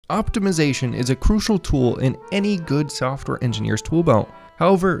Optimization is a crucial tool in any good software engineer's tool belt.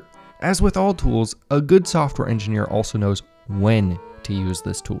 However, as with all tools, a good software engineer also knows when to use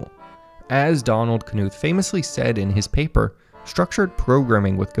this tool. As Donald Knuth famously said in his paper, Structured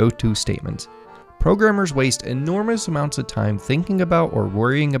Programming with Go-To Statements, programmers waste enormous amounts of time thinking about or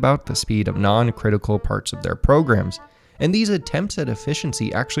worrying about the speed of non-critical parts of their programs, and these attempts at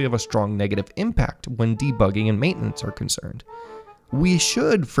efficiency actually have a strong negative impact when debugging and maintenance are concerned. We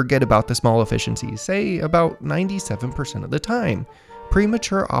should forget about the small efficiencies, say about 97% of the time.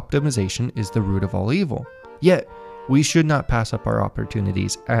 Premature optimization is the root of all evil. Yet, we should not pass up our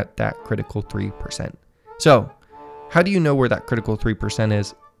opportunities at that critical 3%. So, how do you know where that critical 3%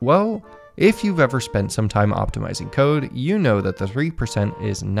 is? Well, if you've ever spent some time optimizing code, you know that the 3%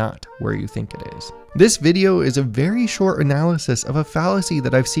 is not where you think it is. This video is a very short analysis of a fallacy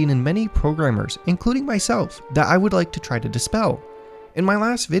that I've seen in many programmers, including myself, that I would like to try to dispel. In my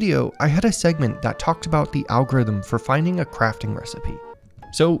last video, I had a segment that talked about the algorithm for finding a crafting recipe.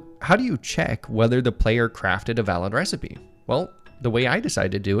 So how do you check whether the player crafted a valid recipe? Well, the way I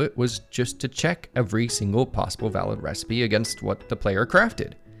decided to do it was just to check every single possible valid recipe against what the player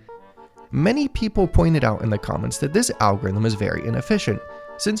crafted. Many people pointed out in the comments that this algorithm is very inefficient,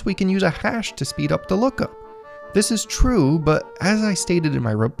 since we can use a hash to speed up the lookup. This is true, but as I stated in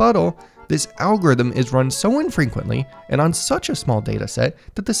my rebuttal, this algorithm is run so infrequently and on such a small data set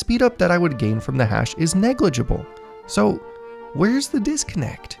that the speedup that I would gain from the hash is negligible. So, where's the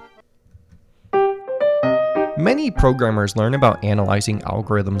disconnect? Many programmers learn about analyzing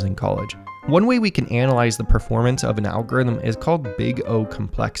algorithms in college. One way we can analyze the performance of an algorithm is called BigO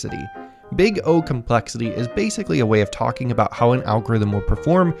Complexity. BigO Complexity is basically a way of talking about how an algorithm will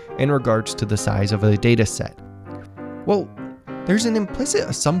perform in regards to the size of a data set. Well, there's an implicit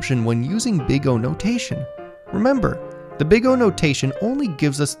assumption when using BigO notation. Remember, the BigO notation only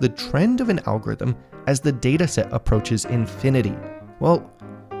gives us the trend of an algorithm as the dataset approaches infinity. Well,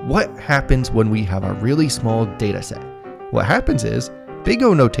 what happens when we have a really small dataset? What happens is,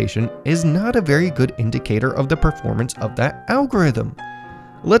 BigO notation is not a very good indicator of the performance of that algorithm.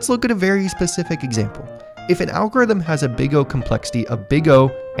 Let's look at a very specific example. If an algorithm has a BigO complexity of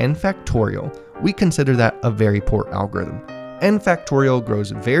BigO n factorial, we consider that a very poor algorithm. N factorial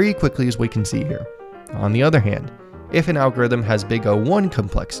grows very quickly, as we can see here. On the other hand, if an algorithm has BigO 1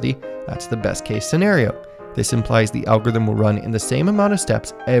 complexity, that's the best case scenario. This implies the algorithm will run in the same amount of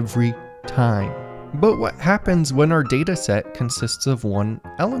steps every time. But what happens when our data set consists of one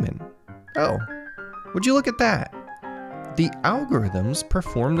element? Oh, would you look at that? The algorithms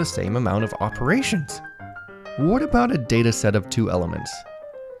perform the same amount of operations. What about a data set of 2 elements?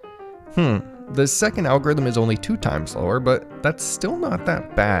 The second algorithm is only 2 times slower, but that's still not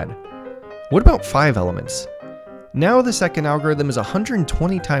that bad. What about 5 elements? Now the second algorithm is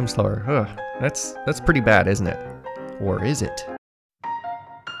 120 times slower. That's pretty bad, isn't it? Or is it?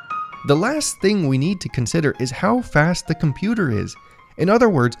 The last thing we need to consider is how fast the computer is. In other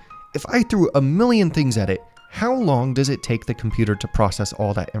words, if I threw a million things at it, how long does it take the computer to process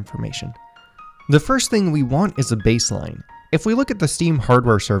all that information? The first thing we want is a baseline. If we look at the Steam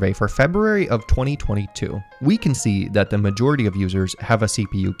hardware survey for February of 2022, we can see that the majority of users have a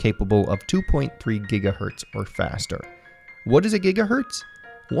CPU capable of 2.3 GHz or faster. What is a gigahertz?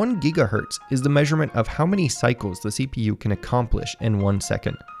 1 GHz is the measurement of how many cycles the CPU can accomplish in 1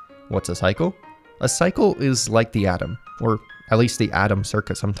 second. What's a cycle? A cycle is like the atom, or at least the atom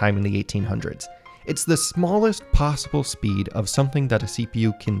circa sometime in the 1800s. It's the smallest possible speed of something that a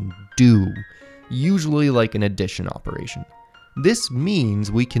CPU can do, usually like an addition operation. This means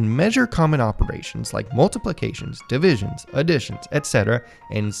we can measure common operations like multiplications, divisions, additions, etc.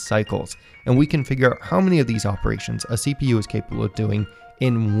 in cycles, and we can figure out how many of these operations a CPU is capable of doing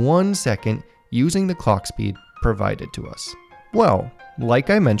in 1 second using the clock speed provided to us. Well, like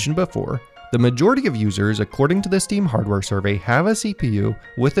I mentioned before, the majority of users, according to the Steam hardware survey, have a CPU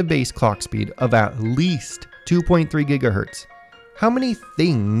with a base clock speed of at least 2.3 GHz. How many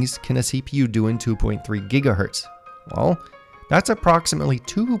things can a CPU do in 2.3 GHz? Well, that's approximately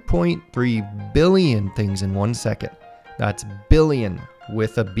 2.3 billion things in 1 second. That's billion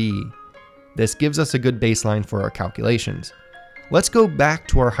with a B. This gives us a good baseline for our calculations. Let's go back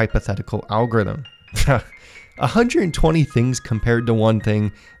to our hypothetical algorithm. 120 things compared to 1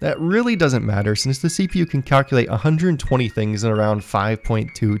 thing, that really doesn't matter since the CPU can calculate 120 things in around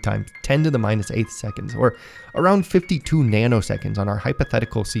 5.2 times 10 to the minus 8th seconds, or around 52 nanoseconds on our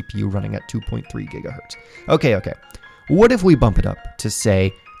hypothetical CPU running at 2.3 GHz. Okay. What if we bump it up to,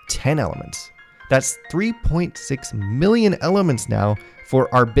 say, 10 elements? That's 3.6 million elements now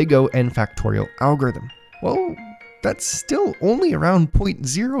for our BigO n factorial algorithm. Well, that's still only around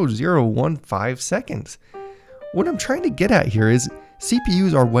 0.0015 seconds. What I'm trying to get at here is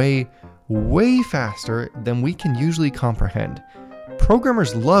CPUs are way faster than we can usually comprehend.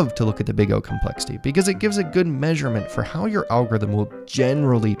 Programmers love to look at the BigO complexity because it gives a good measurement for how your algorithm will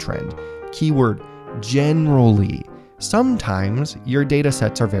generally trend. Keyword, generally. Sometimes your data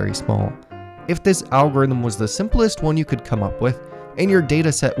sets are very small. If this algorithm was the simplest one you could come up with, and your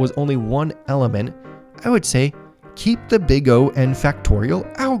data set was only one element, I would say keep the BigO n factorial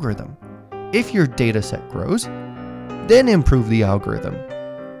algorithm. If your data set grows, then improve the algorithm.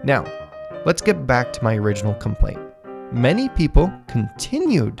 Now, let's get back to my original complaint. Many people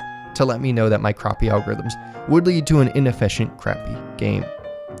continued to let me know that my crappy algorithms would lead to an inefficient, crappy game.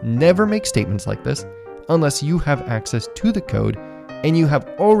 Never make statements like this unless you have access to the code and you have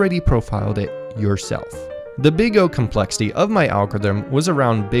already profiled it yourself. The BigO complexity of my algorithm was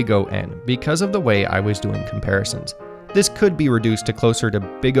around BigO n because of the way I was doing comparisons. This could be reduced to closer to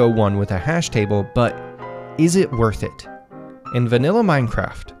BigO 1 with a hash table, but is it worth it? In vanilla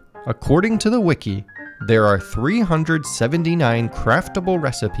Minecraft, according to the wiki, there are 379 craftable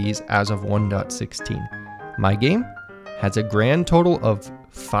recipes as of 1.16. My game has a grand total of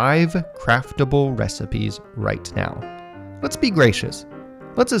 5 craftable recipes right now. Let's be gracious.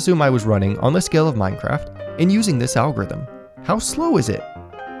 Let's assume I was running on the scale of Minecraft and using this algorithm. How slow is it?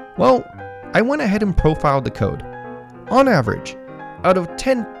 Well, I went ahead and profiled the code. On average, out of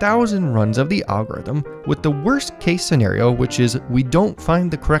 10,000 runs of the algorithm, with the worst case scenario, which is we don't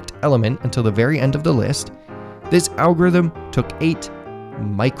find the correct element until the very end of the list, this algorithm took 8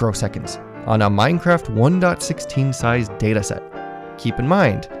 microseconds on a Minecraft 1.16 size dataset. Keep in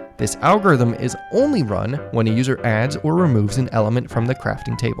mind, this algorithm is only run when a user adds or removes an element from the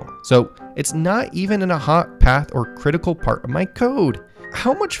crafting table, so it's not even in a hot path or critical part of my code.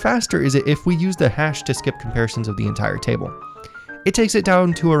 How much faster is it if we use the hash to skip comparisons of the entire table? It takes it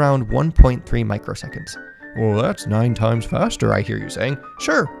down to around 1.3 microseconds. Well, that's 9 times faster, I hear you saying.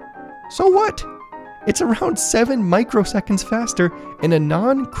 Sure, so what? It's around 7 microseconds faster in a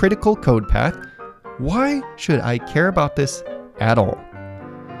non-critical code path. Why should I care about this at all?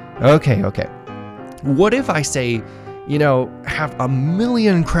 Okay. What if I say, have a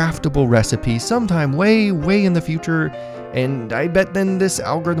million craftable recipes sometime way in the future, and I bet then this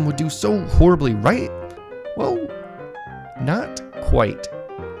algorithm would do so horribly right? Well, not quite.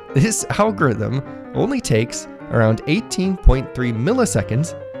 This algorithm only takes around 18.3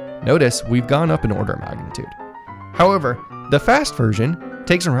 milliseconds. Notice we've gone up in order of magnitude. However, the fast version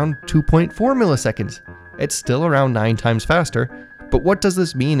takes around 2.4 milliseconds. It's still around 9 times faster, but what does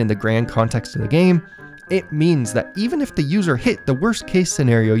this mean in the grand context of the game? It means that even if the user hit the worst case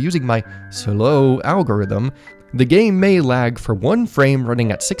scenario using my slow algorithm, the game may lag for 1 frame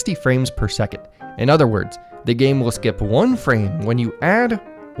running at 60 frames per second. In other words, the game will skip 1 frame when you add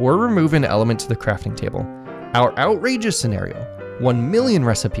or remove an element to the crafting table. Our outrageous scenario, 1 million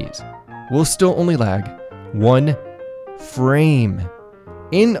recipes, will still only lag 1 frame.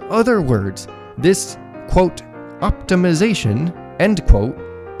 In other words, this, quote, optimization, end quote,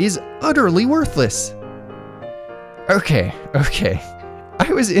 is utterly worthless. Okay.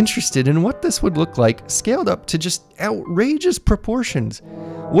 I was interested in what this would look like scaled up to just outrageous proportions.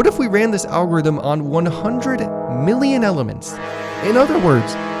 What if we ran this algorithm on 100 million elements? In other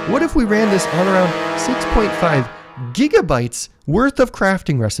words, what if we ran this on around 6.5 gigabytes worth of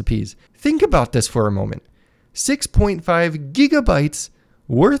crafting recipes? Think about this for a moment. 6.5 gigabytes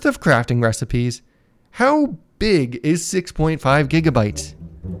worth of crafting recipes. How big is 6.5 gigabytes?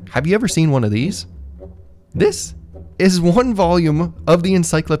 Have you ever seen one of these? This is 1 volume of the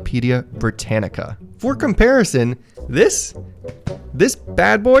Encyclopedia Britannica. For comparison, this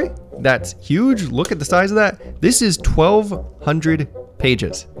bad boy, that's huge, look at the size of that. This is 1,200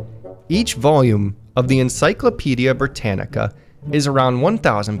 pages. Each volume of the Encyclopedia Britannica is around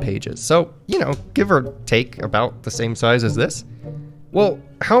 1,000 pages. So, give or take about the same size as this. Well,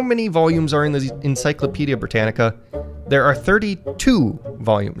 how many volumes are in the Encyclopedia Britannica? There are 32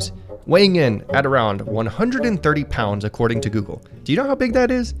 volumes, weighing in at around 130 pounds according to Google. Do you know how big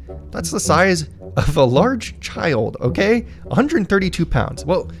that is? That's the size of a large child, okay? 132 pounds.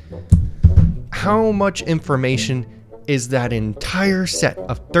 Well, how much information is that entire set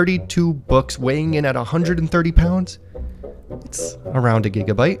of 32 books weighing in at 130 pounds? It's around a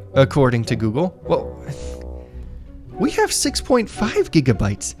gigabyte, according to Google. Well, we have 6.5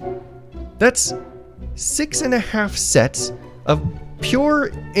 gigabytes. That's 6.5 sets of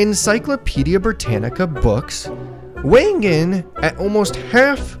pure Encyclopedia Britannica books, weighing in at almost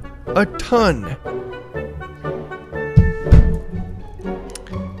half a ton.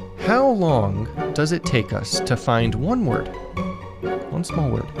 How long does it take us to find one word, one small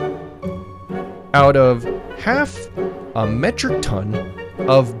word, out of half a metric ton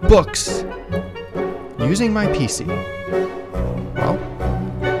of books using my PC?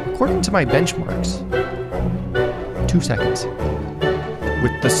 Well, according to my benchmarks, 2 seconds.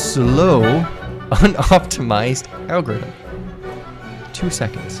 With the slow, unoptimized algorithm. 2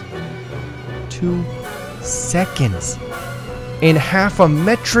 seconds. 2 seconds. In half a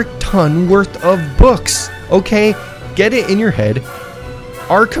metric ton worth of books. Okay, get it in your head.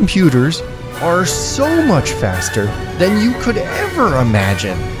 Our computers are so much faster than you could ever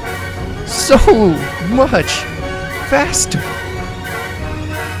imagine. So much faster.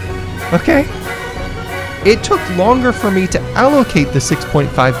 Okay? It took longer for me to allocate the 6.5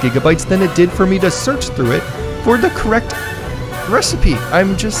 gigabytes than it did for me to search through it for the correct recipe.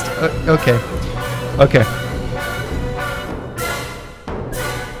 I'm just, okay. Okay.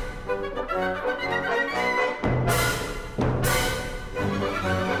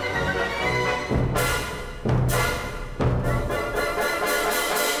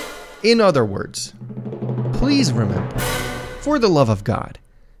 In other words, please remember, for the love of God,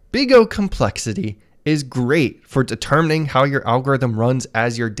 BigO Complexity is great for determining how your algorithm runs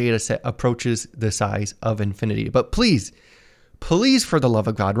as your dataset approaches the size of infinity. But please, please, for the love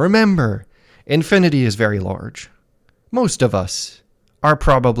of God, remember, infinity is very large. Most of us are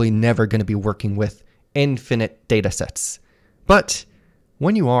probably never going to be working with infinite datasets. But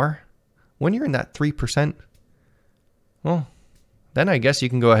when you are, when you're in that 3%, well, then I guess you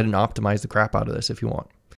can go ahead and optimize the crap out of this if you want.